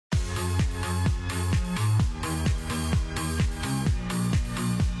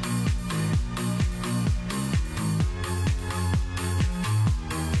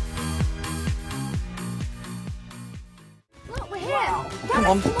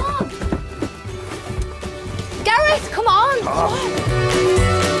on. Come on! Gareth, come on!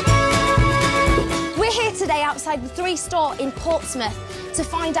 We're here today outside the 3 store in Portsmouth to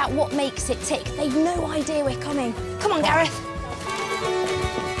find out what makes it tick. They've no idea we're coming. Come on, Gareth.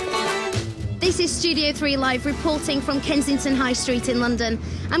 This is Studio 3 Live reporting from Kensington High Street in London.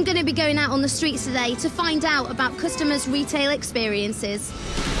 I'm going to be going out on the streets today to find out about customers' retail experiences.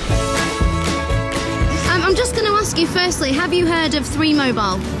 I'm just going to ask you firstly, have you heard of 3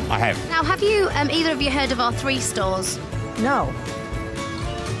 Mobile? I have. Now, have you, either of you heard of our 3 stores? No.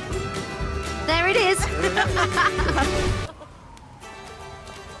 There it is.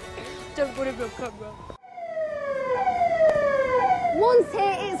 Don't put it on camera. Once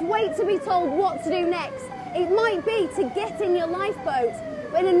here, it's wait to be told what to do next. It might be to get in your lifeboat,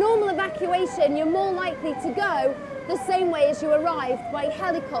 but in a normal evacuation, you're more likely to go the same way as you arrived, by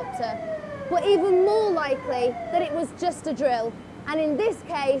helicopter. But even more likely that it was just a drill, and in this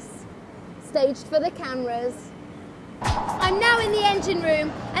case, staged for the cameras. I'm now in the engine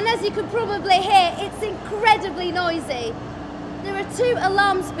room, and as you can probably hear, it's incredibly noisy. There are 2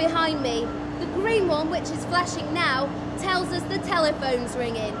 alarms behind me. The green one, which is flashing now, tells us the telephone's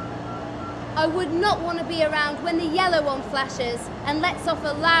ringing. I would not want to be around when the yellow one flashes and lets off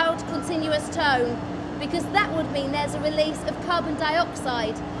a loud, continuous tone, because that would mean there's a release of carbon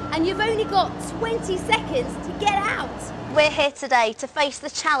dioxide, and you've only got 20 seconds to get out. We're here today to face the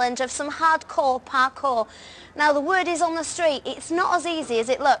challenge of some hardcore parkour. Now, the word is on the street, it's not as easy as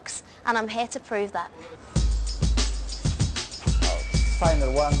it looks, and I'm here to prove that.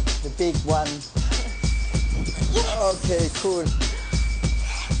 Final one, the big one. Yes. Okay, cool.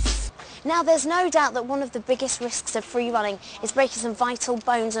 Now, there's no doubt that one of the biggest risks of free running is breaking some vital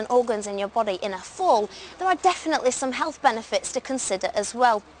bones and organs in your body in a fall. There are definitely some health benefits to consider as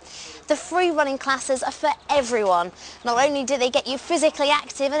well. The free running classes are for everyone. Not only do they get you physically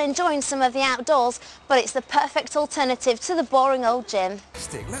active and enjoying some of the outdoors, but it's the perfect alternative to the boring old gym.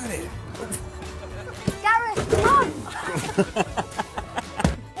 Stick, look at it. Gareth, come on!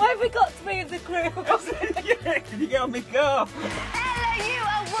 Why have we got to be in the crew? Yeah, can you get on my car? Hello, you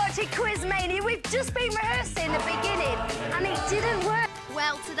are watching Quizmania. We've just been rehearsing the beginning and it didn't work.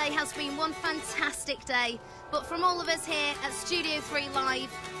 Well, today has been one fantastic day, but from all of us here at Studio 3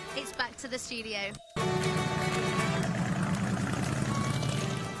 Live, it's back to the studio.